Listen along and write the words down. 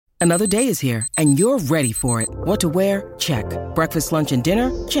Another day is here, and you're ready for it. What to wear? Check. Breakfast, lunch, and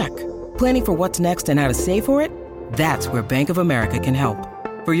dinner? Check. Planning for what's next and how to save for it? That's where Bank of America can help.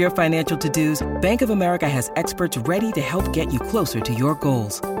 For your financial to-dos, Bank of America has experts ready to help get you closer to your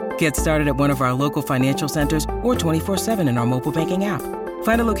goals. Get started at one of our local financial centers or 24/7 in our mobile banking app.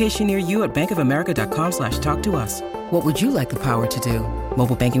 Find a location near you at bankofamerica.com/talktous. What would you like the power to do?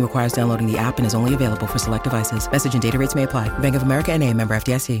 Mobile banking requires downloading the app and is only available for select devices. Message and data rates may apply. Bank of America N.A., member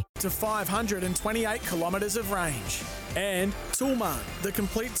FDIC. To 528 kilometres of range. And Toolmart, the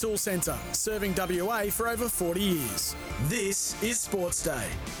complete tool centre, serving WA for over 40 years. This is Sports Day.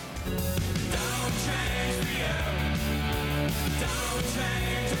 Don't change for you. Don't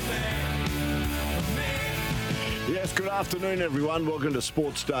change a thing for me. Yes, good afternoon, everyone. Welcome to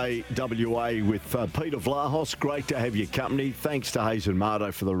Sports Day WA with Peter Vlahos. Great to have your company. Thanks to Hayes and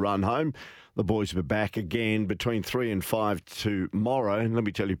Mardo for the run home. The boys will be back again between 3 and 5 tomorrow. And let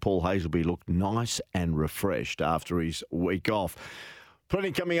me tell you, Paul Hazelby looked nice and refreshed after his week off.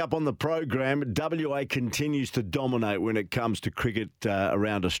 Plenty coming up on the program. WA continues to dominate when it comes to cricket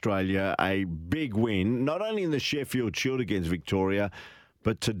around Australia. A big win, not only in the Sheffield Shield against Victoria,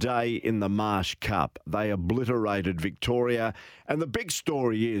 but today in the Marsh Cup. They obliterated Victoria. And the big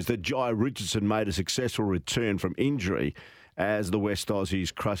story is that Jai Richardson made a successful return from injury as the West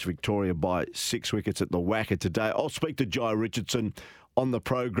Aussies crushed Victoria by 6 wickets at the Wacker today. I'll speak to Jai Richardson on the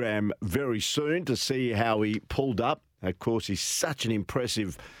program very soon to see how he pulled up. Of course, he's such an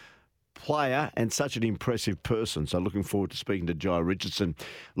impressive player and such an impressive person. So looking forward to speaking to Jai Richardson.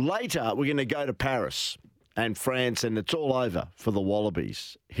 Later, we're going to go to Paris and France, and it's all over for the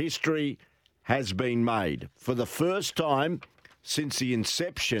Wallabies. History has been made. For the first time since the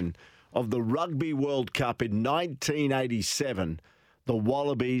inception of the Rugby World Cup in 1987, the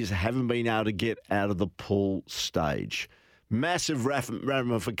Wallabies haven't been able to get out of the pool stage. Massive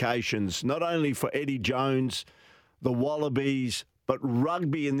ramifications, not only for Eddie Jones, the Wallabies, but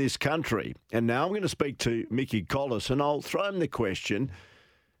rugby in this country. And now I'm going to speak to Mickey Collis, and I'll throw him the question.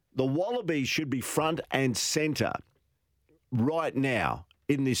 The Wallabies should be front and centre right now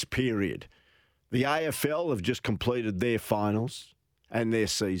in this period. The AFL have just completed their finals and their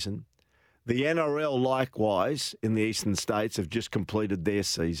season. The NRL, likewise, in the eastern states, have just completed their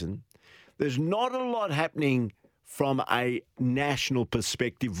season. There's not a lot happening from a national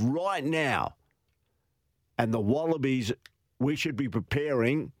perspective right now. And the Wallabies, we should be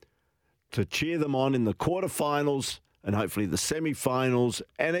preparing to cheer them on in the quarterfinals and hopefully the semi-finals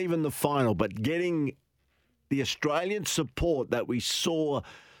and even the final. But getting the Australian support that we saw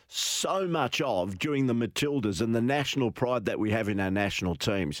so much of during the Matildas and the national pride that we have in our national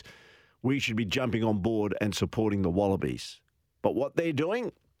teams, we should be jumping on board and supporting the Wallabies. But what they're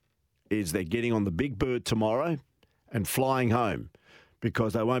doing is they're getting on the big bird tomorrow and flying home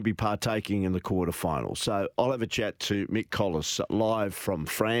because they won't be partaking in the quarterfinals. So I'll have a chat to Mick Collis live from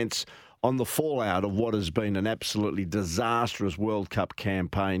France on the fallout of what has been an absolutely disastrous World Cup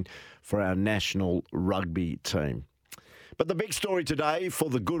campaign for our national rugby team. But the big story today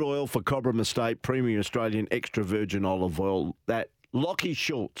for the good oil for Cobram Estate, premium Australian extra virgin olive oil, that Lachie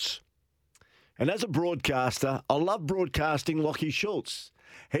Schultz. And as a broadcaster, I love broadcasting Lachie Schultz.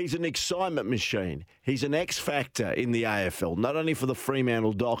 He's an excitement machine. He's an X factor in the AFL, not only for the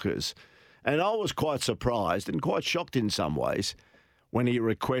Fremantle Dockers. And I was quite surprised and quite shocked in some ways when he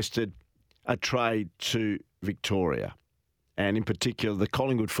requested a trade to Victoria, and in particular the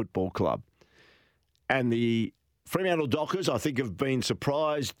Collingwood Football Club. And the Fremantle Dockers, I think, have been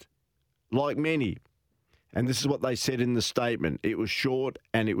surprised like many. And this is what they said in the statement. It was short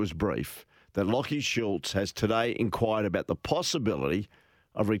and it was brief. That Lachie Schultz has today inquired about the possibility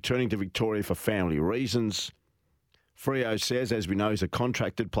of returning to Victoria for family reasons. Freo says, as we know, he's a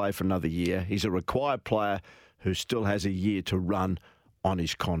contracted player for another year. He's a required player who still has a year to run on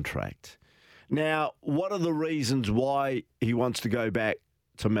his contract. Now, what are the reasons why he wants to go back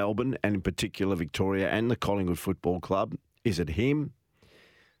to Melbourne and in particular Victoria and the Collingwood Football Club? Is it him?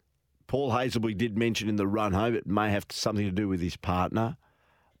 Paul Hazelby did mention in the run home it may have something to do with his partner.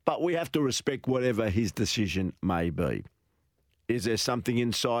 But we have to respect whatever his decision may be. Is there something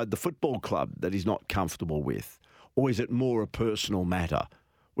inside the football club that he's not comfortable with? Or is it more a personal matter?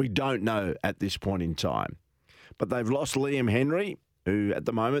 We don't know at this point in time. But they've lost Liam Henry, who at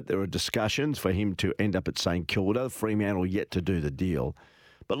the moment there are discussions for him to end up at St Kilda. Fremantle yet to do the deal.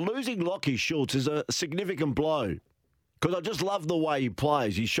 But losing Lachie Schultz is a significant blow. Because I just love the way he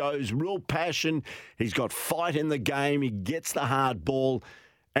plays. He shows real passion. He's got fight in the game. He gets the hard ball.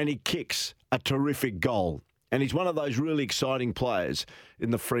 And he kicks a terrific goal. And he's one of those really exciting players in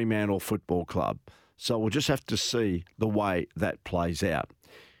the Fremantle Football Club. So we'll just have to see the way that plays out.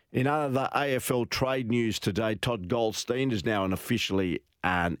 In other AFL trade news today, Todd Goldstein is now officially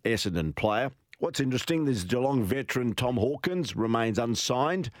an Essendon player. What's interesting, there's Geelong veteran Tom Hawkins remains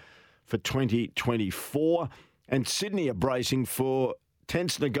unsigned for 2024, and Sydney are bracing for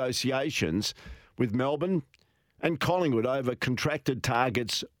tense negotiations with Melbourne and Collingwood over contracted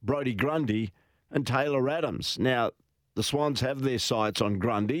targets Brodie Grundy and Taylor Adams. Now, the Swans have their sights on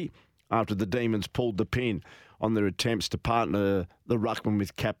Grundy after the Demons pulled the pin on their attempts to partner the ruckman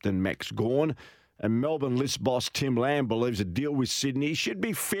with captain Max Gawn. And Melbourne list boss Tim Lamb believes a deal with Sydney should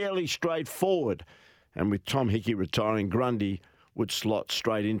be fairly straightforward. And with Tom Hickey retiring, Grundy would slot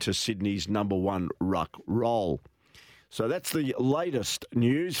straight into Sydney's number one ruck role. So that's the latest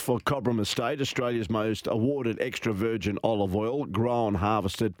news for Cobram Estate, Australia's most awarded extra virgin olive oil, grown,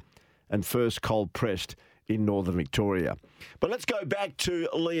 harvested and first cold pressed in northern Victoria. But let's go back to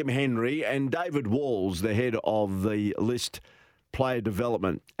Liam Henry and David Walls, the head of the list player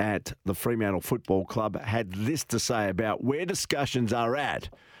development at the Fremantle Football Club, had this to say about where discussions are at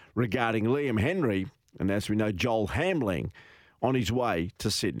regarding Liam Henry and, as we know, Joel Hamling on his way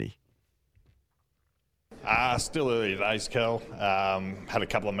to Sydney. Still early days, Kel. Had a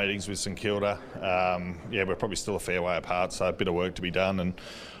couple of meetings with St Kilda. We're probably still a fair way apart, so a bit of work to be done, and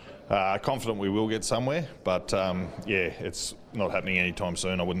confident we will get somewhere, but it's not happening anytime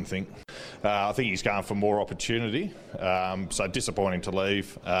soon, I wouldn't think. I think he's going for more opportunity, so disappointing to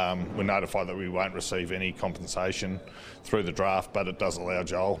leave. We're notified that we won't receive any compensation through the draft, but it does allow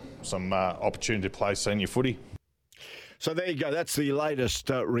Joel some opportunity to play senior footy. So there you go. That's the latest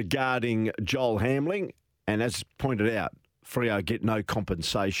regarding Joel Hamling, and as pointed out, Freo get no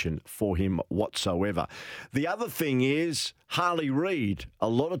compensation for him whatsoever. The other thing is Harley Reid. A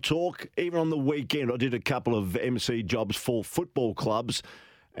lot of talk, even on the weekend. I did a couple of MC jobs for football clubs,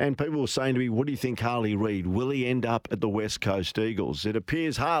 and people were saying to me, what do you think, Harley Reid? Will he end up at the West Coast Eagles? It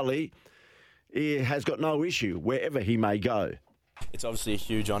appears Harley has got no issue wherever he may go. It's obviously a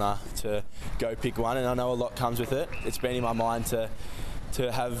huge honour to go pick one, and I know a lot comes with it. It's been in my mind to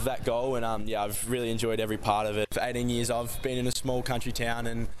have that goal, and I've really enjoyed every part of it. For 18 years I've been in a small country town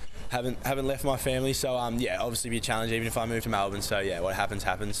and haven't left my family, so obviously be a challenge even if I move to Melbourne. So what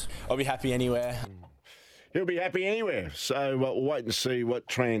happens. I'll be happy anywhere. He'll be happy anywhere. So we'll wait and see what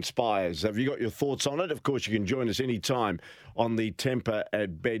transpires. Have you got your thoughts on it? Of course, you can join us anytime on the Temper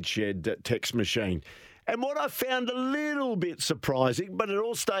at Bedshed text machine. And what I found a little bit surprising, but it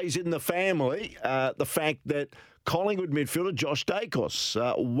all stays in the family, the fact that Collingwood midfielder Josh Dacos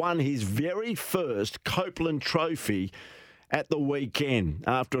won his very first Copeland Trophy at the weekend.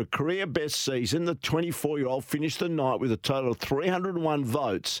 After a career best season, the 24-year-old finished the night with a total of 301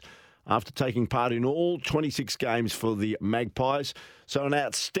 votes after taking part in all 26 games for the Magpies. So an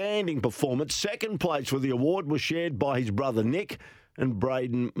outstanding performance. Second place for the award was shared by his brother Nick and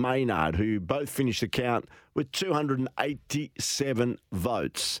Braden Maynard, who both finished the count with 287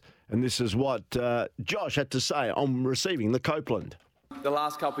 votes. And this is what Josh had to say on receiving the Copeland. The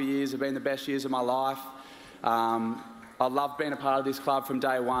last couple of years have been the best years of my life. I love being a part of this club from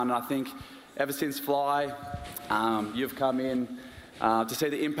day one. I think ever since Fly, you've come in to see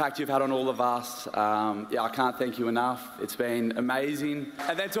the impact you've had on all of us. I can't thank you enough. It's been amazing.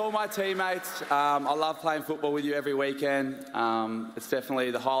 And then to all my teammates, I love playing football with you every weekend. It's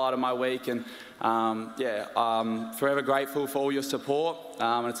definitely the highlight of my week, and I'm forever grateful for all your support.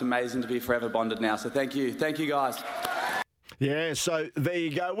 And it's amazing to be forever bonded now. So thank you guys. Yeah, so there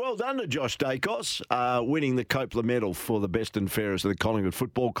you go. Well done to Josh Dacos, winning the Copeland medal for the best and fairest of the Collingwood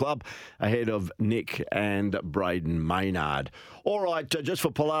Football Club, ahead of Nick and Braden Maynard. All right, just for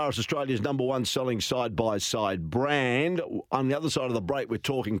Polaris, Australia's number one selling side-by-side brand. On the other side of the break, we're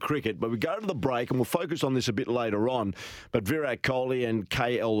talking cricket, but we go to the break, and we'll focus on this a bit later on. But Virat Kohli and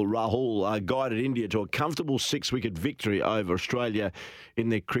KL Rahul guided India to a comfortable 6-wicket victory over Australia in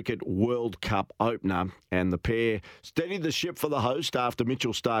their Cricket World Cup opener, and the pair steadied the ship for the host after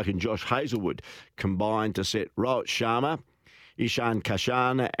Mitchell Starc and Josh Hazlewood combined to set Rohit Sharma, Ishan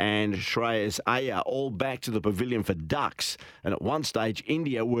Kishan and Shreyas Iyer all back to the pavilion for ducks. And at one stage,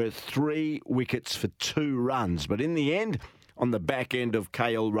 India were 3 wickets for 2 runs. But in the end, on the back end of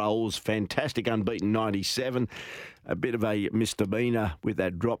KL Rahul's fantastic unbeaten 97, a bit of a misdemeanour with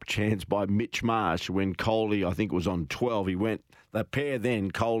that drop chance by Mitch Marsh when Kohli, I think, was on 12. The pair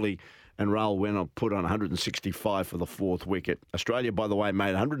then, Kohli and Rahul, went on, put on 165 for the 4th wicket. Australia, by the way,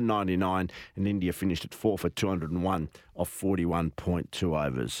 made 199, and India finished at 4 for 201 off 41.2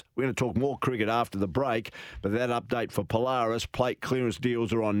 overs. We're going to talk more cricket after the break, but that update for Polaris, plate clearance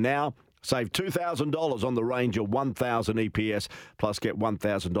deals are on now. Save $2,000 on the range of 1,000 EPS, plus get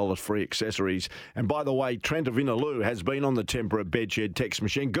 $1,000 free accessories. And by the way, Trent of Inaloo has been on the Temperate Bedshed text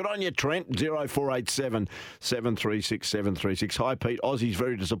machine. Good on you, Trent. 0487 736 736. Hi, Pete. Aussies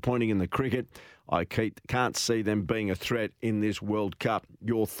very disappointing in the cricket. I can't see them being a threat in this World Cup.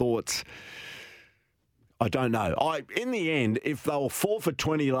 Your thoughts? I don't know. In the end, if they were 4 for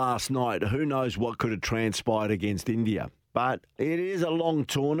 20 last night, who knows what could have transpired against India. But it is a long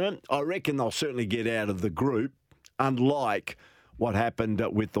tournament. I reckon they'll certainly get out of the group, unlike what happened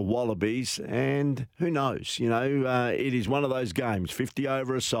with the Wallabies. And who knows? It is one of those games, 50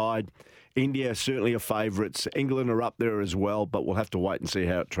 over a side. India certainly are favourites. England are up there as well, but we'll have to wait and see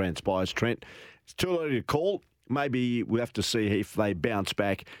how it transpires, Trent. It's too early to call. Maybe we'll have to see if they bounce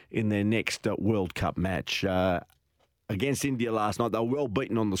back in their next World Cup match. Against India last night, they were well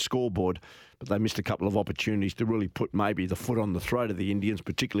beaten on the scoreboard, but they missed a couple of opportunities to really put maybe the foot on the throat of the Indians,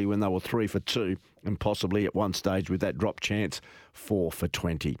 particularly when they were 3 for 2 and possibly at one stage with that drop chance 4 for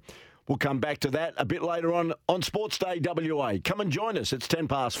 20. We'll come back to that a bit later on Sportsday WA. Come and join us. It's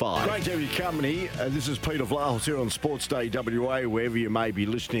 5:10. Great to have your company. This is Peter Vlahos here on Sportsday WA, wherever you may be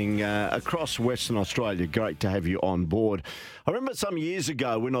listening across Western Australia. Great to have you on board. I remember some years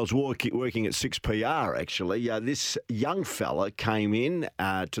ago when I was working at 6PR, actually, this young fella came in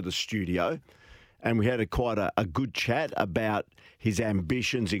to the studio and we had quite a good chat about his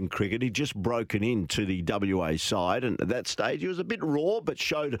ambitions in cricket. He'd just broken into the WA side, and at that stage he was a bit raw but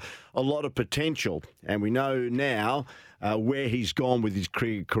showed a lot of potential. And we know now where he's gone with his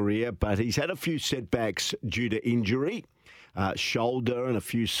cricket career, but he's had a few setbacks due to injury, shoulder and a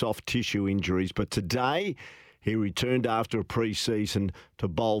few soft tissue injuries. But today he returned after a pre-season to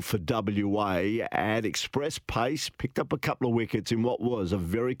bowl for WA at express pace, picked up a couple of wickets in what was a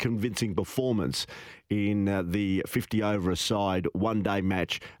very convincing performance in the 50 over a side one-day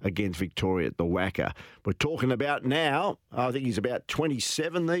match against Victoria at the Wacker. We're talking about now, I think he's about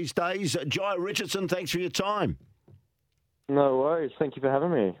 27 these days. Jai Richardson, thanks for your time. No worries. Thank you for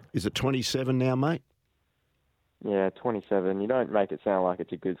having me. Is it 27 now, mate? Yeah, 27. You don't make it sound like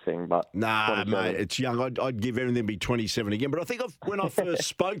it's a good thing, but... Nah, mate, it's young. I'd give everything to be 27 again. But I think when I first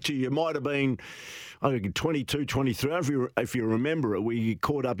spoke to you, it might have been, I think, 22, 23. If you remember it, we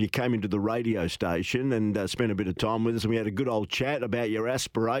caught up, you came into the radio station and spent a bit of time with us, and we had a good old chat about your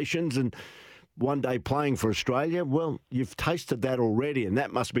aspirations and one day playing for Australia. Well, you've tasted that already, and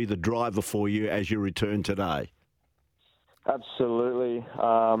that must be the driver for you as you return today. Absolutely.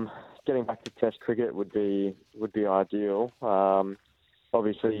 Getting back to Test cricket would be ideal.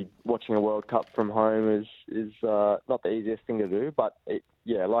 Obviously, watching a World Cup from home is not the easiest thing to do, but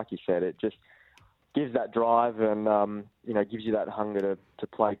like you said, it just gives that drive and gives you that hunger to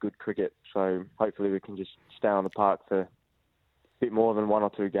play good cricket. So hopefully we can just stay on the park for a bit more than 1 or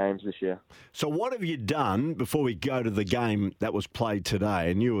 2 games this year. So what have you done before we go to the game that was played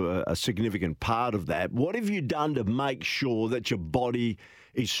today? And you were a significant part of that. What have you done to make sure that your body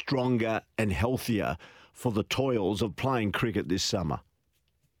is stronger and healthier for the toils of playing cricket this summer?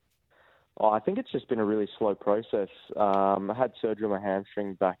 I think it's just been a really slow process. I had surgery on my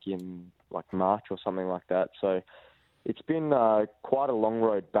hamstring back in March or something like that. So it's been quite a long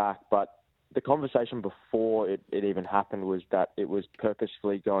road back, but the conversation before it even happened was that it was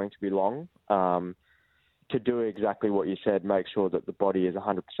purposefully going to be long to do exactly what you said, make sure that the body is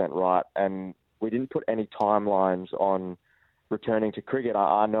 100% right. And we didn't put any timelines on returning to cricket.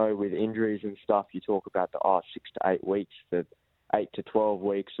 I know with injuries and stuff, you talk about the 6 to 8 weeks, the 8 to 12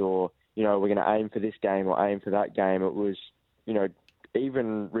 weeks, or, we're going to aim for this game or aim for that game. It was,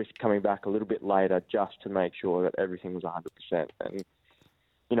 even risk coming back a little bit later just to make sure that everything was 100%. And,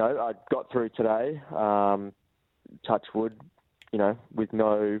 I got through today, touch wood, with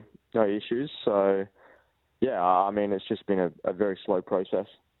no issues. So, it's just been a very slow process.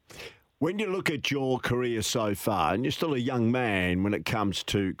 When you look at your career so far, and you're still a young man when it comes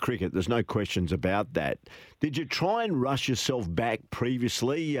to cricket, there's no questions about that. Did you try and rush yourself back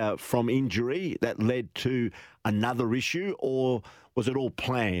previously from injury that led to another issue, or was it all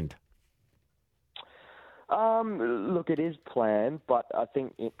planned? Look, it is planned, but I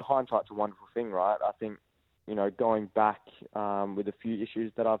think hindsight's a wonderful thing, right? I think, going back with a few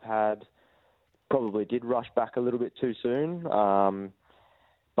issues that I've had, probably did rush back a little bit too soon.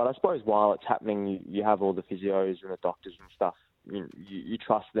 But I suppose while it's happening, you have all the physios and the doctors and stuff. You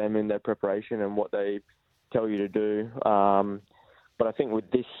trust them in their preparation and what they tell you to do. But I think with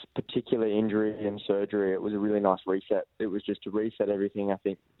this particular injury and surgery, it was a really nice reset. It was just to reset everything. I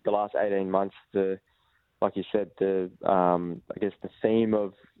think the last 18 months, like you said, I guess the theme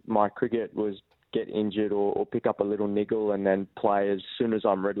of my cricket was get injured or pick up a little niggle and then play as soon as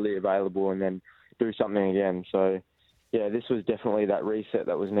I'm readily available and then do something again. So, yeah, this was definitely that reset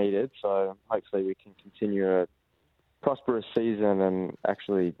that was needed. So hopefully we can continue a prosperous season and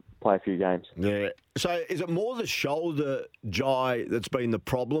actually play a few games. Yeah. So is it more the shoulder, Jai, that's been the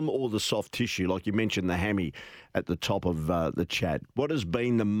problem or the soft tissue? Like you mentioned the hammy at the top of the chat. What has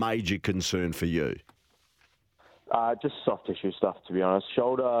been the major concern for you? Just soft tissue stuff, to be honest.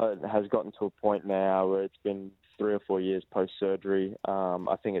 Shoulder has gotten to a point now where it's been 3 or 4 years post-surgery.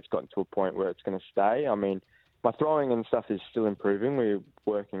 I think it's gotten to a point where it's going to stay. I mean, my throwing and stuff is still improving. We're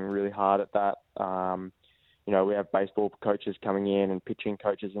working really hard at that. We have baseball coaches coming in and pitching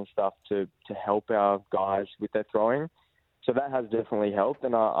coaches and stuff to help our guys with their throwing. So that has definitely helped,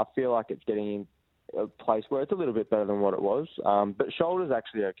 and I feel like it's getting in a place where it's a little bit better than what it was. But shoulder's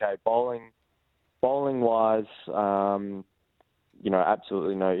actually okay. Bowling-wise,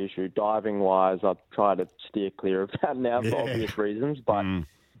 absolutely no issue. Diving-wise, I've tried to steer clear of that now for obvious reasons. But,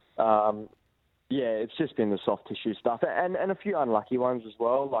 it's just been the soft tissue stuff. And a few unlucky ones as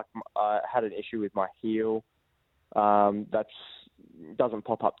well. Like I had an issue with my heel. That doesn't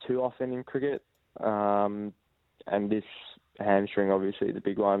pop up too often in cricket. And this hamstring, obviously, the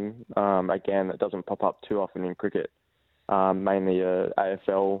big one, again, that doesn't pop up too often in cricket. Mainly a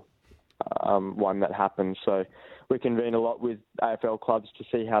AFL one that happens. So we convene a lot with AFL clubs to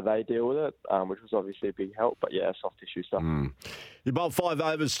see how they deal with it, which was obviously a big help. But, soft tissue stuff. You bowled 5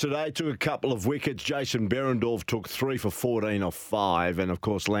 overs today, took a couple of wickets. Jason Berendorf took 3 for 14 off 5. And, of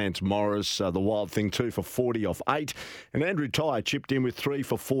course, Lance Morris, the wild thing, 2 for 40 off 8. And Andrew Tye chipped in with 3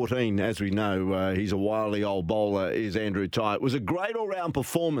 for 14. As we know, he's a wily old bowler, is Andrew Tye. It was a great all-round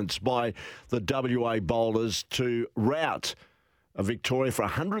performance by the WA bowlers to rout Victoria for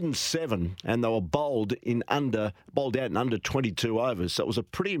 107, and they were bowled out in under 22 overs. So it was a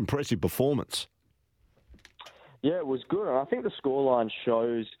pretty impressive performance. Yeah, it was good, and I think the scoreline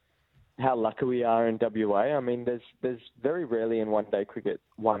shows how lucky we are in WA. I mean, there's very rarely in one-day cricket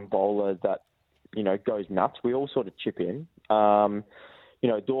one bowler that goes nuts. We all sort of chip in. Dorf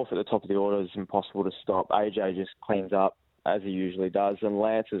at the top of the order is impossible to stop. AJ just cleans up as he usually does, and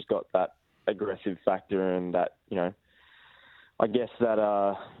Lance has got that aggressive factor and that I guess that,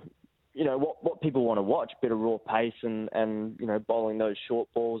 what people want to watch, a bit of raw pace and bowling those short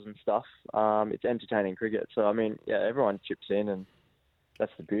balls and stuff. It's entertaining cricket. So, I mean, everyone chips in, and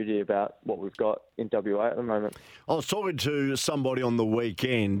that's the beauty about what we've got in WA at the moment. I was talking to somebody on the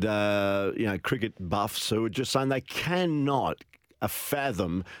weekend, cricket buffs, who were just saying they cannot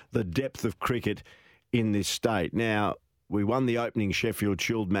fathom the depth of cricket in this state. Now, we won the opening Sheffield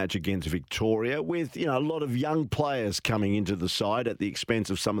Shield match against Victoria with, a lot of young players coming into the side at the expense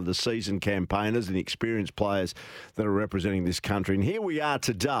of some of the seasoned campaigners and experienced players that are representing this country. And here we are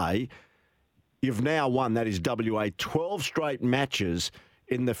today. You've now won, that is WA, 12 straight matches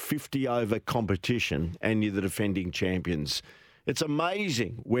in the 50-over competition, and you're the defending champions. It's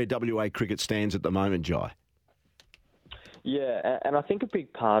amazing where WA cricket stands at the moment, Jai. Yeah, and I think a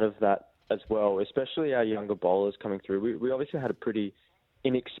big part of that as well, especially our younger bowlers coming through. We obviously had a pretty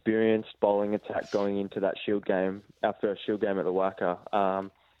inexperienced bowling attack going into that Shield game, our first Shield game at the Wacker.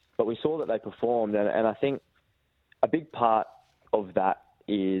 But we saw that they performed, and I think a big part of that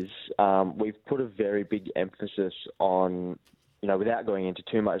is we've put a very big emphasis on, without going into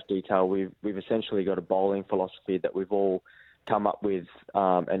too much detail, we've essentially got a bowling philosophy that we've all come up with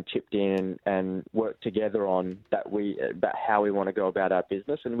and chipped in and worked together on about how we want to go about our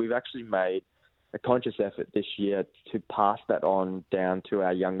business. And we've actually made a conscious effort this year to pass that on down to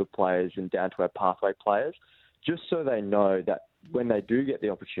our younger players and down to our pathway players, just so they know that when they do get the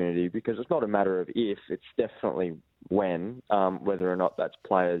opportunity, because it's not a matter of if, it's definitely when, whether or not that's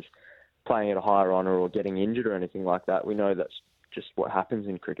players playing at a higher honour or getting injured or anything like that. We know that's just what happens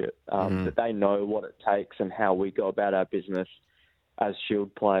in cricket, that they know what it takes and how we go about our business as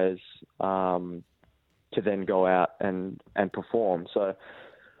Shield players to then go out and perform. So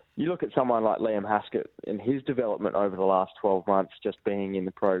you look at someone like Liam Haskett and his development over the last 12 months, just being in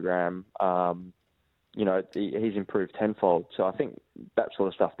the program, he's improved tenfold. So I think that sort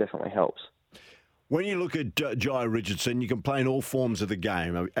of stuff definitely helps. When you look at Jai Richardson, you can play in all forms of the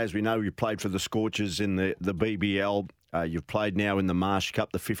game. As we know, you played for the Scorchers in the BBL. You've played now in the Marsh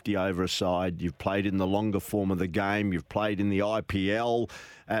Cup, the 50-over-a-side. You've played in the longer form of the game. You've played in the IPL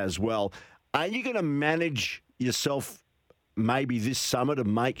as well. Are you going to manage yourself maybe this summer to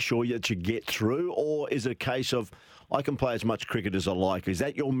make sure that you get through? Or is it a case of, I can play as much cricket as I like? Is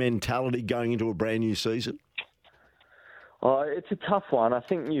that your mentality going into a brand new season? It's a tough one. I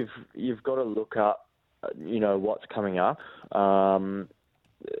think you've got to look up, what's coming up.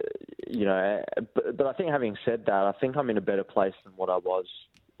 but I think having said that, I think I'm in a better place than what I was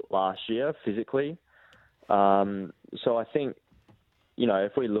last year physically. So I think,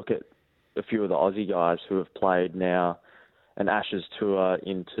 if we look at a few of the Aussie guys who have played now an Ashes tour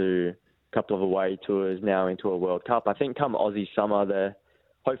into a couple of away tours, now into a World Cup, I think come Aussie summer there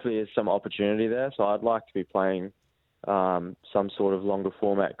hopefully is some opportunity there. So I'd like to be playing some sort of longer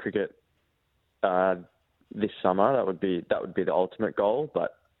format cricket this summer. That would be the ultimate goal.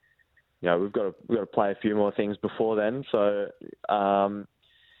 But we've got to play a few more things before then. So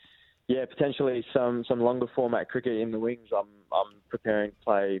potentially some longer format cricket in the wings. I'm preparing to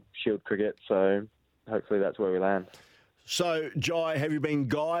play Shield cricket, so hopefully that's where we land. So, Jai, have you been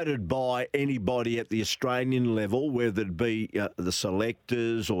guided by anybody at the Australian level, whether it be the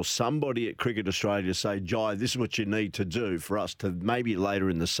selectors or somebody at Cricket Australia, say, Jai, this is what you need to do for us to maybe later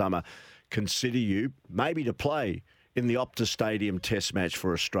in the summer consider you maybe to play in the Optus Stadium Test match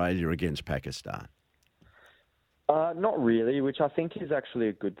for Australia against Pakistan? Not really, which I think is actually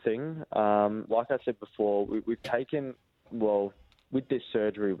a good thing. Like I said before, we've taken, with this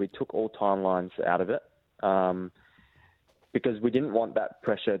surgery, we took all timelines out of it because we didn't want that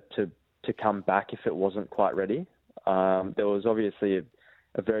pressure to come back if it wasn't quite ready. There was obviously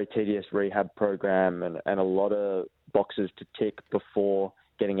a very tedious rehab program and a lot of boxes to tick before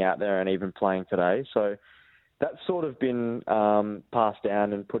getting out there and even playing today. So that's sort of been passed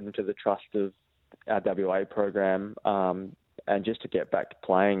down and put into the trust of our WA program, and just to get back to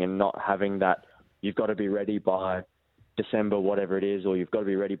playing and not having that you've got to be ready by December, whatever it is, or you've got to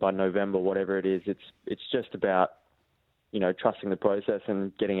be ready by November, whatever it is. It's just about, trusting the process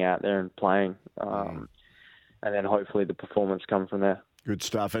and getting out there and playing. And then hopefully the performance comes from there. Good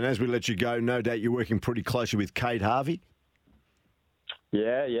stuff. And as we let you go, no doubt you're working pretty closely with Kate Harvey.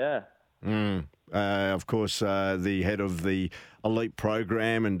 Yeah. Of course, the head of the elite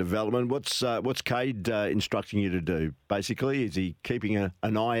program and development. What's Cade instructing you to do? Basically, is he keeping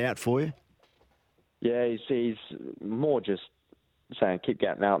an eye out for you? Yeah, he's more just saying keep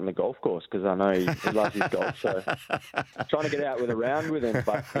getting out on the golf course because I know he loves his golf. So trying to get out with a round with him,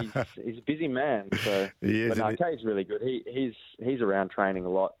 but he's a busy man. So, but no, Cade's really good. He's around training a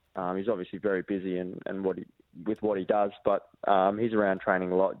lot. He's obviously very busy and with what he does, but he's around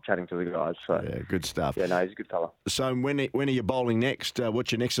training a lot, chatting to the guys. So yeah, good stuff. Yeah, no, he's a good fella. So when are you bowling next?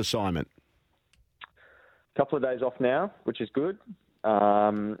 What's your next assignment? A couple of days off now, which is good.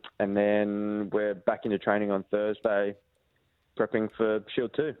 And then we're back into training on Thursday, prepping for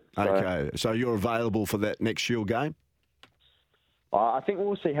Shield 2. Okay, so you're available for that next Shield game? I think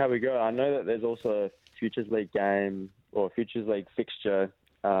we'll see how we go. I know that there's also a Futures League game or a Futures League fixture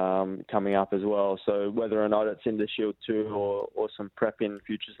coming up as well. So whether or not it's in the Shield 2 or some prep in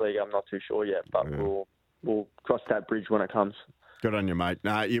Futures League, I'm not too sure yet, but we'll cross that bridge when it comes. Good on you, mate.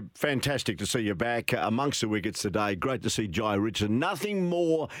 You're fantastic to see you back amongst the wickets today. Great to see Jai Richardson. Nothing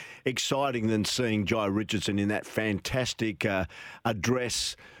more exciting than seeing Jai Richardson in that fantastic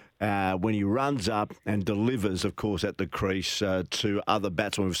address when he runs up and delivers, of course, at the crease to other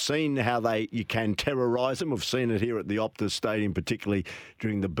batsmen. We've seen how you can terrorise them. We've seen it here at the Optus Stadium, particularly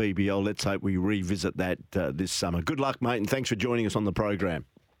during the BBL. Let's hope we revisit that this summer. Good luck, mate, and thanks for joining us on the program.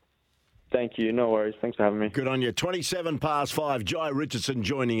 Thank you. No worries. Thanks for having me. Good on you. 5:27. Jai Richardson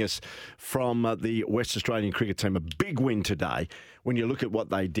joining us from the West Australian cricket team. A big win today. When you look at what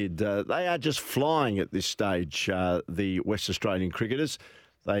they did, they are just flying at this stage, the West Australian cricketers.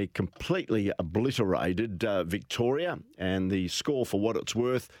 They completely obliterated Victoria, and the score, for what it's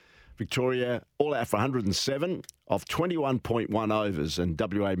worth, Victoria all out for 107 off 21.1 overs, and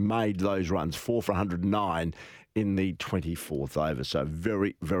WA made those runs, 4 for 109 in the 24th over. So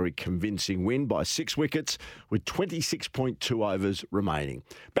very, very convincing win by 6 wickets with 26.2 overs remaining.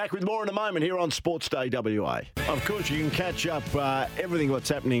 Back with more in a moment here on Sportsday WA. Of course, you can catch up everything what's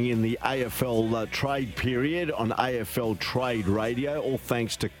happening in the AFL trade period on AFL Trade Radio, all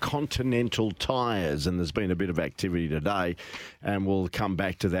thanks to Continental Tires. And there's been a bit of activity today, and we'll come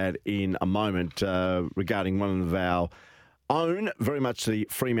back to that in a moment regarding one of our own, very much the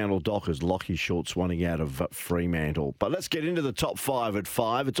Fremantle Dockers. Lockie Short's wanting out of Fremantle. But let's get into the top 5 at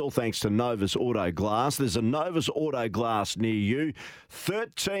 5. It's all thanks to Novus Auto Glass. There's a Novus Auto Glass near you.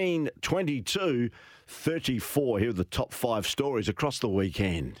 13, 22, 34. Here are the top 5 stories across the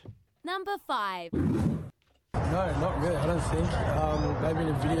weekend. Number 5. No, not really, I don't think. Maybe in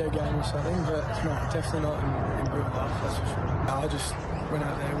a video game or something, but definitely not in real life, that's for sure. I just went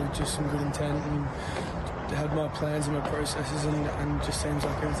out there with just some good intent and had my plans and my processes, and just seems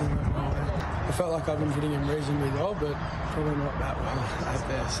like everything went my way. I felt like I've been hitting him reasonably well, but probably not that well out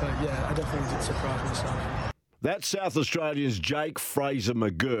there. So, yeah, I definitely did surprise myself. That's South Australian's Jake Fraser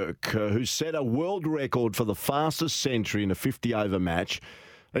McGurk, who set a world record for the fastest century in a 50-over match,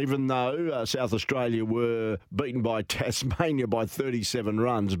 even though South Australia were beaten by Tasmania by 37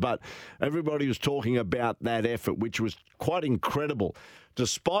 runs. But everybody was talking about that effort, which was quite incredible.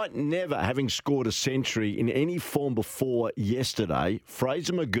 Despite never having scored a century in any form before yesterday,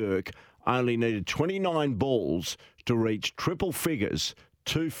 Fraser McGurk only needed 29 balls to reach triple figures,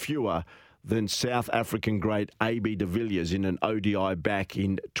 2 fewer than South African great A.B. de Villiers in an ODI back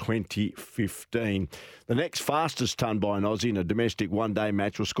in 2015. The next fastest ton by an Aussie in a domestic one-day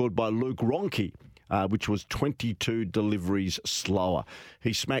match was scored by Luke Ronke, which was 22 deliveries slower.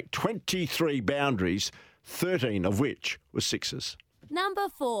 He smacked 23 boundaries, 13 of which were sixes. Number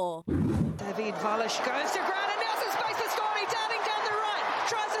 4. David Vlahos goes to ground and now's the space for Scotty. Darting down the right.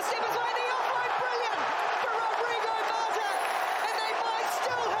 Tries to step his way. The offload, brilliant for Rodrigo Mata. And they might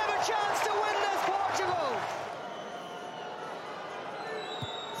still have a chance to win this, Portugal.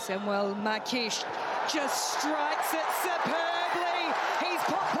 Samuel Marques just strikes it superbly. He's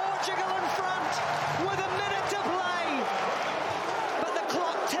put Portugal in front with a minute to play. But the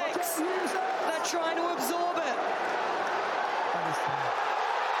clock ticks. They're trying to absorb it.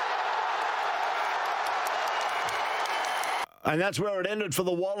 And that's where it ended for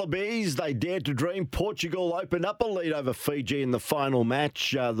the Wallabies. They dared to dream. Portugal opened up a lead over Fiji in the final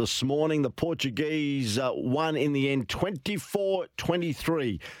match this morning. The Portuguese won in the end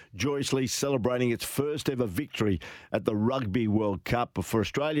 24-23, joyously celebrating its first ever victory at the Rugby World Cup. But for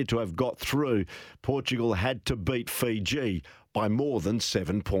Australia to have got through, Portugal had to beat Fiji by more than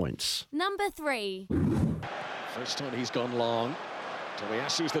 7 points. Number 3. First time he's gone long.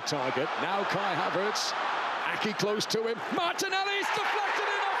 Tomiasu's the target. Now Kai Havertz. Aki close to him. Martinelli's deflected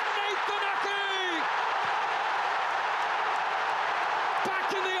it off Nathan Aki! Back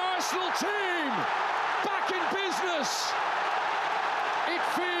in the Arsenal team! Back in business! It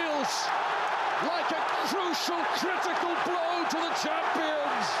feels like a crucial, critical blow to the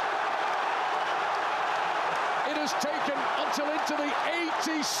champions! It has taken until into the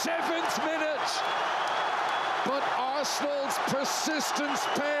 87th minute, but Arsenal's persistence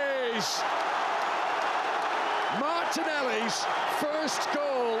pays. Martinelli's first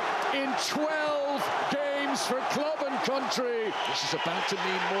goal in 12 games for club and country. This is about to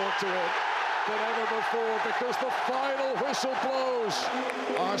mean more to it than ever before because the final whistle blows.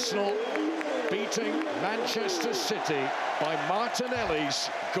 Arsenal beating Manchester City by Martinelli's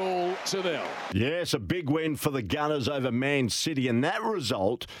goal to nil. Yes, a big win for the Gunners over Man City, and that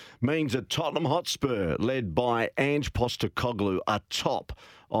result means that Tottenham Hotspur, led by Ange Postecoglou, are top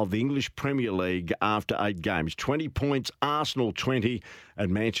of the English Premier League after 8 games. 20 points, Arsenal 20,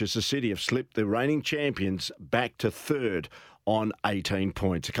 and Manchester City have slipped the reigning champions back to third on 18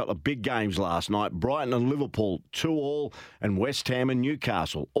 points. A couple of big games last night. Brighton and Liverpool 2-2, and West Ham and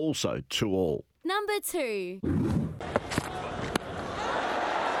Newcastle also 2-2. Number 2.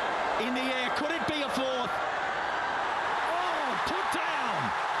 In the air, could it be a fourth? Oh, put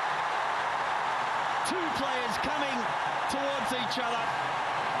down. 2 players coming towards each other.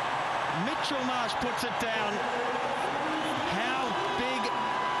 Mitchell Marsh puts it down. How big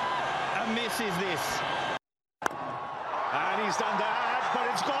a miss is this? And he's done that, but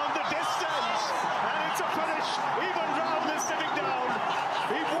it's gone the distance. And it's a finish. Even Brown is sitting down.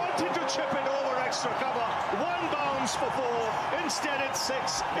 He wanted to chip it over extra cover. 1 bounce for 4. Instead it's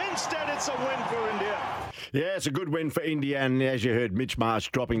 6. Instead it's a win for India. Yeah, it's a good win for India, and as you heard Mitch Marsh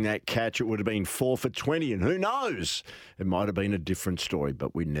dropping that catch, it would have been 4 for 20, and who knows? It might have been a different story,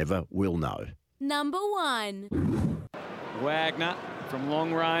 but we never will know. Number 1. Wagner from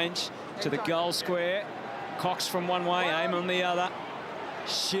long range to the goal square. Cox from one way, aim on the other.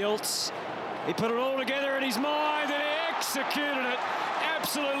 Schiltz, he put it all together in his mind and he executed it.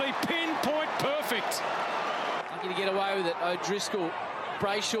 Absolutely pinpoint perfect. Lucky to get away with it. O'Driscoll,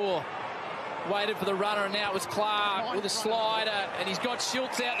 Brayshaw waited for the runner, and now it was Clark with a slider, and he's got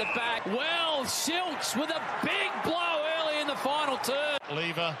Schiltz out the back. Well, Schiltz with a big blow early in the final turn.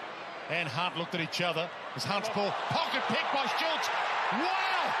 Lever and Hunt looked at each other as Hunt's ball pocket picked by Schiltz. Wow!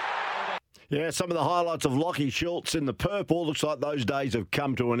 Yeah, some of the highlights of Lachie Schultz in the purple. Looks like those days have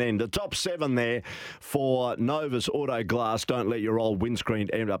come to an end. The top 7 there for Novus Auto Glass. Don't let your old windscreen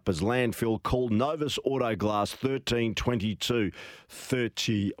end up as landfill. Call Novus Auto Glass 1322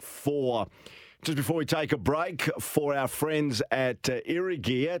 34. Just before we take a break, for our friends at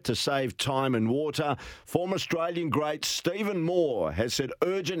Irrigear, to save time and water, former Australian great Stephen Moore has said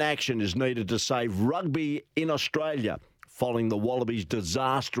urgent action is needed to save rugby in Australia following the Wallabies'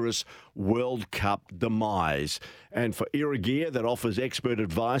 disastrous World Cup demise. And for Irrigear, that offers expert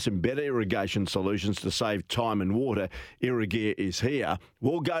advice and better irrigation solutions to save time and water, Irrigear is here.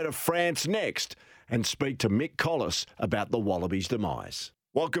 We'll go to France next and speak to Mick Collis about the Wallabies' demise.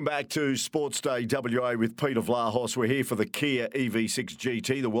 Welcome back to Sportsday WA with Peter Vlahos. We're here for the Kia EV6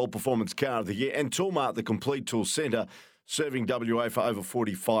 GT, the World Performance Car of the Year, and Toolmart, the Complete Tool Centre, serving WA for over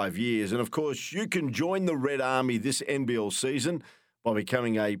 45 years. And, of course, you can join the Red Army this NBL season by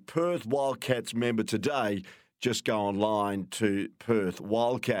becoming a Perth Wildcats member today. Just go online to Perth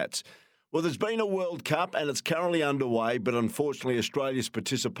Wildcats. Well, there's been a World Cup and it's currently underway, but unfortunately Australia's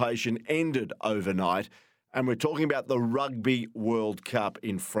participation ended overnight. And we're talking about the Rugby World Cup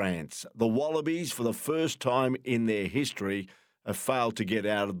in France. The Wallabies, for the first time in their history, have failed to get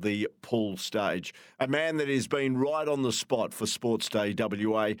out of the pool stage. A man that has been right on the spot for Sportsday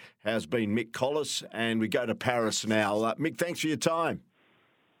WA has been Mick Collis, and we go to Paris now. Mick, thanks for your time.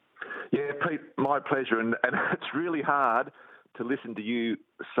 Yeah, Pete, my pleasure. And it's really hard to listen to you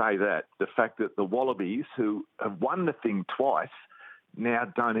say that. The fact that the Wallabies, who have won the thing twice, now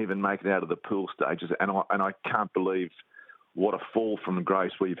don't even make it out of the pool stages. And I can't believe what a fall from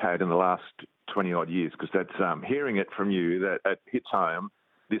grace we've had in the last 20-odd years, because that's hearing it from you that it hits home.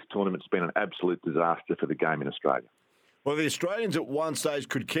 This tournament's been an absolute disaster for the game in Australia. Well, the Australians at one stage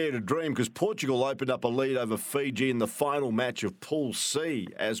could care to dream, because Portugal opened up a lead over Fiji in the final match of Pool C,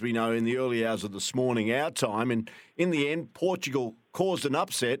 as we know, in the early hours of this morning, our time. And in the end, Portugal caused an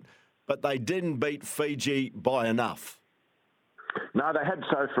upset, but they didn't beat Fiji by enough. No, they had.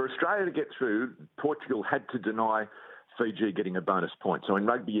 So for Australia to get through, Portugal had to deny Fiji getting a bonus point. So in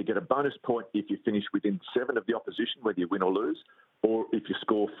rugby, you get a bonus point if you finish within 7 of the opposition, whether you win or lose, or if you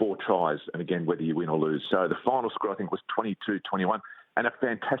score 4 tries, and again, whether you win or lose. So the final score, I think, was 22-21, and a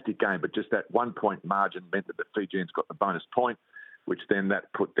fantastic game, but just that 1-point margin meant that the Fijians got the bonus point, which then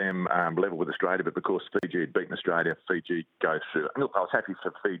that put them level with Australia. But because Fiji had beaten Australia, Fiji goes through. And look, I was happy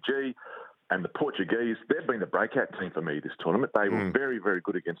for Fiji. And the Portuguese, they've been the breakout team for me this tournament. They were very, very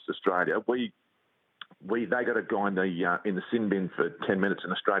good against Australia. They got a guy in the sin bin for 10 minutes,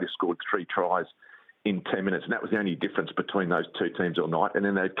 and Australia scored 3 tries in 10 minutes. And that was the only difference between those two teams all night. And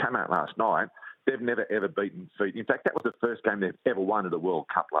then they came out last night. They've never, ever beaten Fiji. In fact, that was the first game they've ever won at the World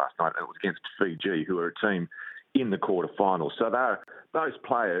Cup last night. And it was against Fiji, who are a team in the quarterfinals. So those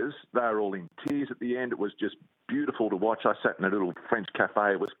players, they were all in tears at the end. It was just beautiful to watch. I sat in a little French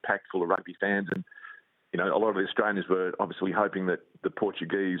cafe. It was packed full of rugby fans, and you know, a lot of the Australians were obviously hoping that the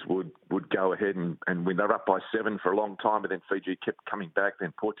Portuguese would go ahead and win. They were up by 7 for a long time, but then Fiji kept coming back,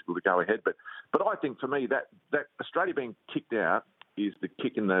 then Portugal to go ahead. But I think for me that Australia being kicked out is the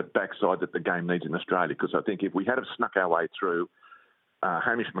kick in the backside that the game needs in Australia, because I think if we had have snuck our way through,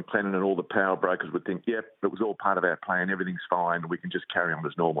 Hamish McLennan and all the power brokers would think, yep, it was all part of our plan, everything's fine, we can just carry on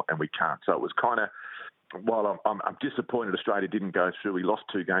as normal, and we can't. So it was kind of, while I'm disappointed Australia didn't go through, we lost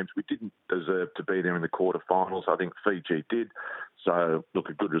 2 games, we didn't deserve to be there in the quarterfinals. I think Fiji did. So, look,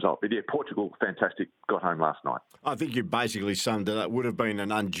 a good result. But, yeah, Portugal, fantastic, got home last night. I think you basically summed it up. It would have been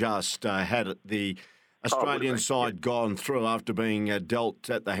an unjust had the Australian side gone through after being dealt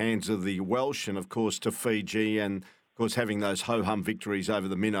at the hands of the Welsh and, of course, to Fiji and, of course, having those ho-hum victories over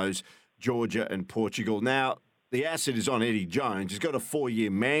the Minnows, Georgia and Portugal. Now, the asset is on Eddie Jones. He's got a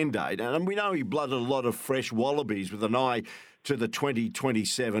 4-year mandate, and we know he blooded a lot of fresh Wallabies with an eye to the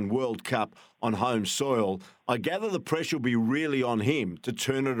 2027 World Cup on home soil. I gather the pressure will be really on him to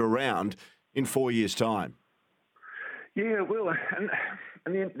turn it around in 4 years' time. Yeah, well,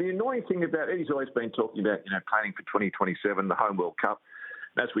 and the annoying thing about Eddie's always been talking about, planning for 2027, the home World Cup.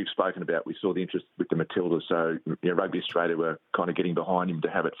 As we've spoken about, we saw the interest with the Matildas, so Rugby Australia were kind of getting behind him to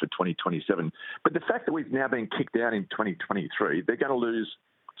have it for 2027. But the fact that we've now been kicked out in 2023, they're going to lose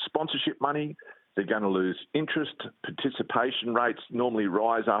sponsorship money, they're going to lose interest, participation rates normally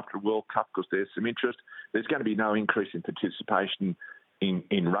rise after a World Cup because there's some interest. There's going to be no increase in participation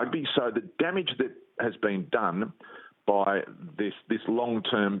in rugby. So the damage that has been done by this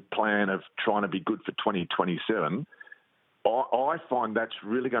long-term plan of trying to be good for 2027, I find that's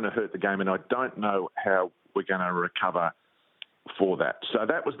really going to hurt the game, and I don't know how we're going to recover for that. So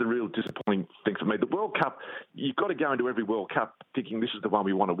that was the real disappointing thing for me. The World Cup, you've got to go into every World Cup thinking this is the one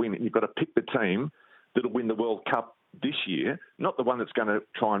we want to win, and you've got to pick the team that'll win the World Cup this year, not the one that's going to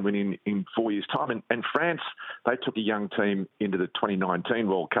try and win in 4 years' time. And France, they took a young team into the 2019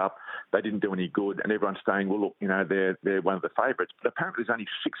 World Cup. They didn't do any good, and everyone's saying, well, look, they're one of the favourites. But apparently there's only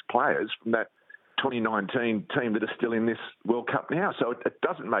 6 players from that 2019 team that are still in this World Cup now. So it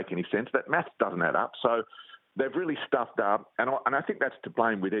doesn't make any sense. That math doesn't add up. So they've really stuffed up. And I think that's to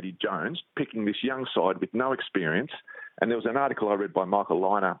blame with Eddie Jones, picking this young side with no experience And there was an article I read by Michael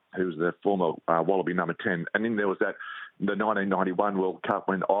Liner, who was the former Wallaby number 10. And then there was the 1991 World Cup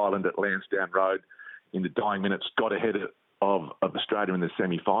when Ireland at Lansdowne Road in the dying minutes got ahead of Australia in the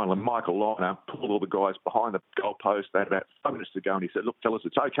semi-final. And Michael Liner pulled all the guys behind the goalpost. They had about 5 minutes to go. And he said, look, fellas,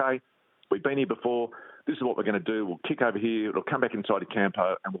 it's okay. We've been here before. This is what we're going to do. We'll kick over here. It'll come back inside the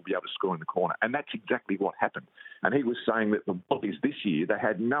campo and we'll be able to score in the corner. And that's exactly what happened. And he was saying that the Wallabies this year, they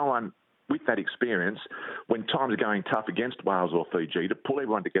had no one with that experience when times are going tough against Wales or Fiji to pull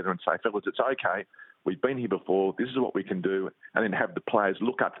everyone together and say, fellas, it's okay. We've been here before. This is what we can do. And then have the players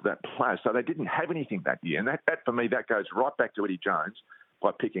look up to that player. So they didn't have anything that year. And that for me, that goes right back to Eddie Jones by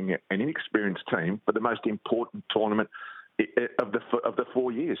picking an inexperienced team for the most important tournament of the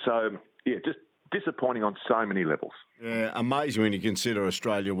 4 years. So, yeah, just disappointing on so many levels. Yeah, amazing when you consider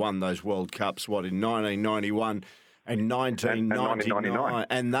Australia won those World Cups, in 1991 and 1999.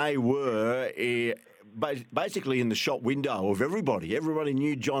 And they were basically in the shop window of everybody. Everybody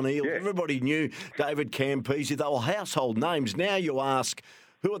knew John Eales. Yeah. Everybody knew David Campese. They were household names. Now you ask,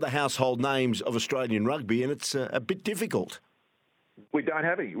 who are the household names of Australian rugby? And it's a bit difficult. We don't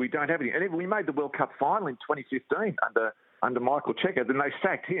have any. And we made the World Cup final in 2015 under Michael Cheika. Then they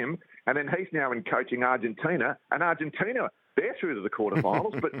sacked him, and then he's now in coaching Argentina. And Argentina, they're through to the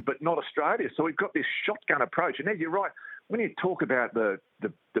quarterfinals, but not Australia. So we've got this shotgun approach. And Ed, you're right. When you talk about the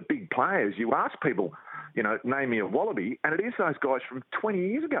big players, you ask people, name me a Wallaby, and it is those guys from 20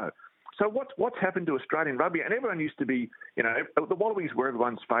 years ago. So what's happened to Australian rugby? And everyone used to be, the Wallabies were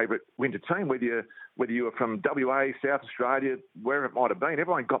everyone's favourite winter team, whether you were from WA, South Australia, wherever it might have been.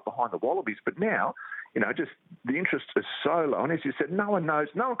 Everyone got behind the Wallabies. But now, just the interest is so low. And as you said, no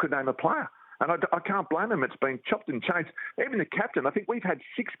one could name a player. And I can't blame them. It's been chopped and changed. Even the captain, I think we've had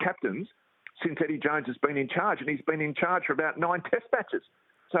 6 captains since Eddie Jones has been in charge, and he's been in charge for about 9 test matches.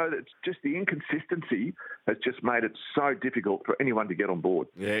 So it's just the inconsistency has just made it so difficult for anyone to get on board.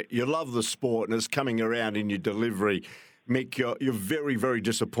 Yeah, you love the sport, and it's coming around in your delivery. Mick, you're very, very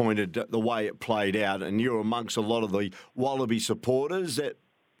disappointed at the way it played out, and you're amongst a lot of the Wallaby supporters that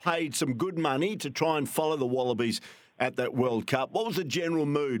paid some good money to try and follow the Wallabies at that World Cup. What was the general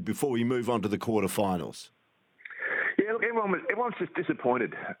mood before we move on to the quarterfinals? Yeah, look, everyone's just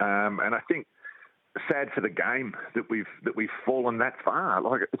disappointed, and I think sad for the game that we've fallen that far.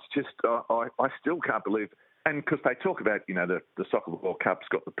 Like, it's just I still can't believe, and because they talk about the Soccer World Cup's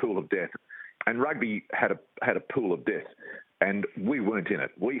got the pool of death, and rugby had a pool of death, and we weren't in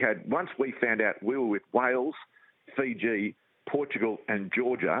it. Once we found out we were with Wales, Fiji, Portugal, and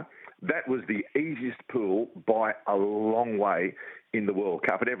Georgia. That was the easiest pool by a long way in the World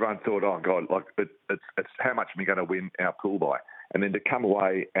Cup, and everyone thought, oh God, like it's how much are we going to win our pool by? And then to come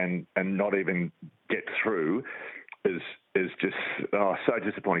away and not even get through is just so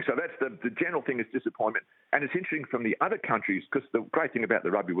disappointing. So that's the general thing is disappointment. And it's interesting from the other countries, because the great thing about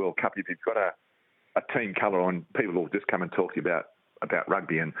the Rugby World Cup, if you've got a team colour on, people will just come and talk to you about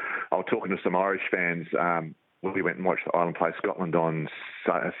rugby. And I was talking to some Irish fans when we went and watched Ireland play Scotland on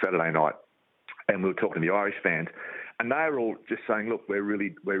Saturday night, and we were talking to the Irish fans, and they were all just saying, look, we're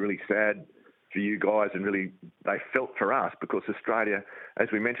really sad for you guys, and really they felt for us because Australia, as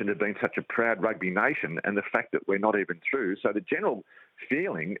we mentioned, had been such a proud rugby nation, and the fact that we're not even through. So the general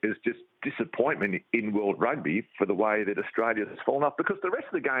feeling is just disappointment in world rugby for the way that Australia has fallen off, because the rest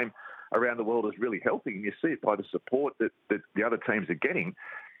of the game around the world is really healthy, and you see it by the support that the other teams are getting.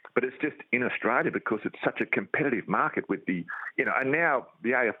 But it's just in Australia because it's such a competitive market with and now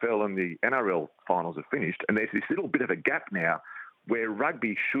the AFL and the NRL finals are finished, and there's this little bit of a gap now where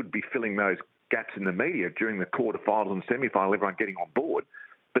rugby should be filling those gaps in the media during the quarterfinals and semi-final, everyone getting on board,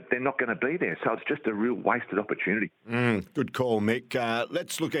 but they're not going to be there. So it's just a real wasted opportunity. Good call, Mick.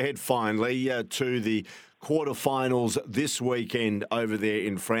 Let's look ahead finally to the quarterfinals this weekend over there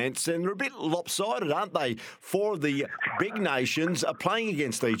in France. And they're a bit lopsided, aren't they? 4 of the big nations are playing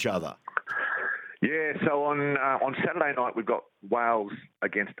against each other. Yeah, so on Saturday night we've got Wales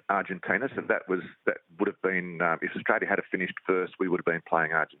against Argentina. So that would have been if Australia had finished first, we would have been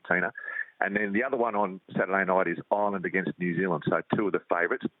playing Argentina. And then the other one on Saturday night is Ireland against New Zealand. So 2 of the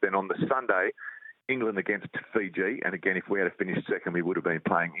favourites. Then on the Sunday, England against Fiji. And again, if we had finished second, we would have been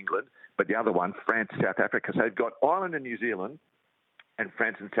playing England. But the other one, France, South Africa. So they've got Ireland and New Zealand and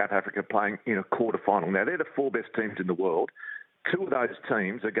France and South Africa playing in a quarterfinal. Now, they're the 4 best teams in the world. 2 of those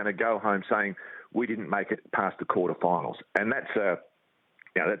teams are going to go home saying, we didn't make it past the quarterfinals. And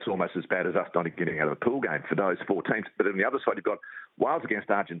that's almost as bad as us not getting out of a pool game for those 4 teams. But on the other side, you've got Wales against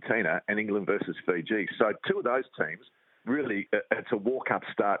Argentina and England versus Fiji. So 2 of those teams, really, it's a walk-up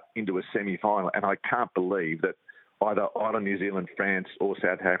start into a semi-final. And I can't believe that either Ireland, New Zealand, France or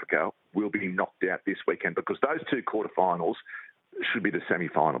South Africa will be knocked out this weekend, because those two quarterfinals should be the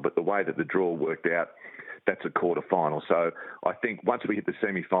semi-final. But the way that the draw worked out, that's a quarterfinal. So I think once we hit the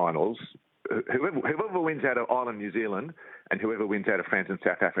semi-finals, whoever wins out of Ireland, New Zealand, and whoever wins out of France and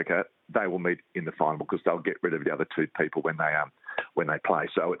South Africa, they will meet in the final, because they'll get rid of the other two people when they play.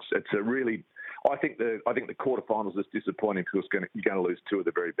 So it's a really, I think the quarterfinals is disappointing, because you're going to lose two of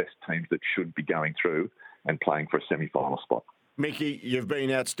the very best teams that should be going through and playing for a semi-final spot. Mickey, you've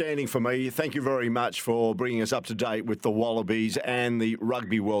been outstanding for me. Thank you very much for bringing us up to date with the Wallabies and the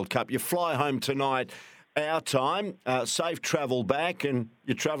Rugby World Cup. You fly home tonight, our time. Safe travel back, and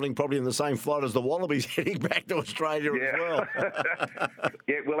you're travelling probably in the same flight as the Wallabies heading back to Australia as well.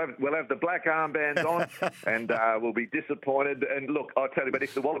 Yeah, we'll have the black armbands on, and we'll be disappointed. And look, I'll tell you, but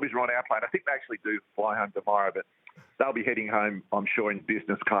if the Wallabies are on our plane, I think they actually do fly home tomorrow, but they'll be heading home, I'm sure, in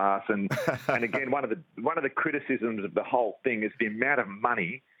business class. And again, one of the criticisms of the whole thing is the amount of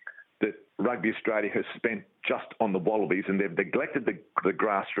money that Rugby Australia has spent just on the Wallabies, and they've neglected the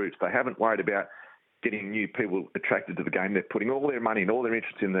grassroots. They haven't worried about getting new people attracted to the game. They're putting all their money and all their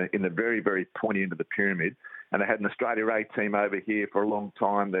interest in the very, very pointy end of the pyramid. And they had an Australia A team over here for a long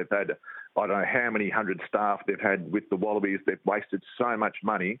time. They've had, I don't know how many hundred staff they've had with the Wallabies. They've wasted so much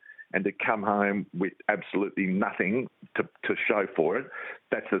money, and to come home with absolutely nothing to show for it,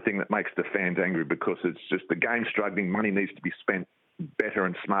 that's the thing that makes the fans angry, because it's just the game struggling. Money needs to be spent better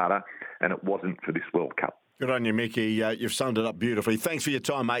and smarter, and it wasn't for this World Cup. Good on you, Mickey. You've summed it up beautifully. Thanks for your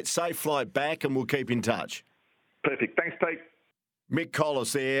time, mate. Safe flight back, and we'll keep in touch. Perfect. Thanks, Pete. Mick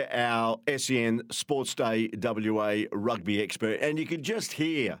Collis there, our SEN Sportsday WA rugby expert. And you could just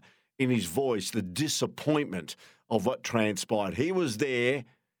hear in his voice the disappointment of what transpired. He was there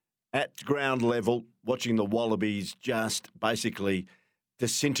at ground level watching the Wallabies just basically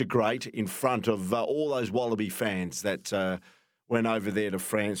disintegrate in front of all those Wallaby fans that went over there to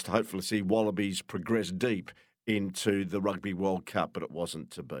France to hopefully see Wallabies progress deep into the Rugby World Cup, but it wasn't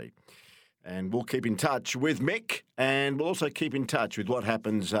to be. And we'll keep in touch with Mick, and we'll also keep in touch with what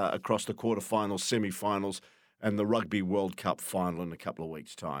happens across the quarterfinals, semi-finals, and the Rugby World Cup final in a couple of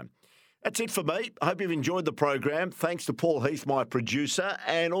weeks' time. That's it for me. I hope you've enjoyed the program. Thanks to Paul Heath, my producer,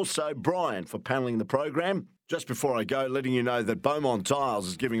 and also Brian for panelling the program. Just before I go, letting you know that Beaumont Tiles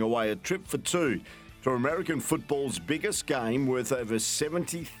is giving away a trip for two to American football's biggest game worth over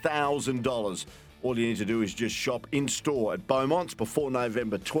 $70,000. All you need to do is just shop in-store at Beaumont's before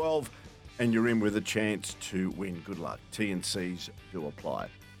November 12, and you're in with a chance to win. Good luck. T&Cs do apply.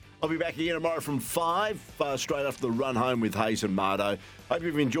 I'll be back again tomorrow from 5, straight after the run home with Hayes and Mardo. Hope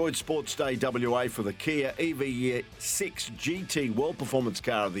you've enjoyed Sports Day WA for the Kia EV6 GT World Performance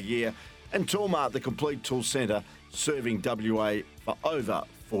Car of the Year, and Toolmart, the complete tool centre, serving WA for over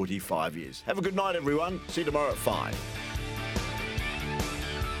 45 years. Have a good night, everyone. See you tomorrow at 5.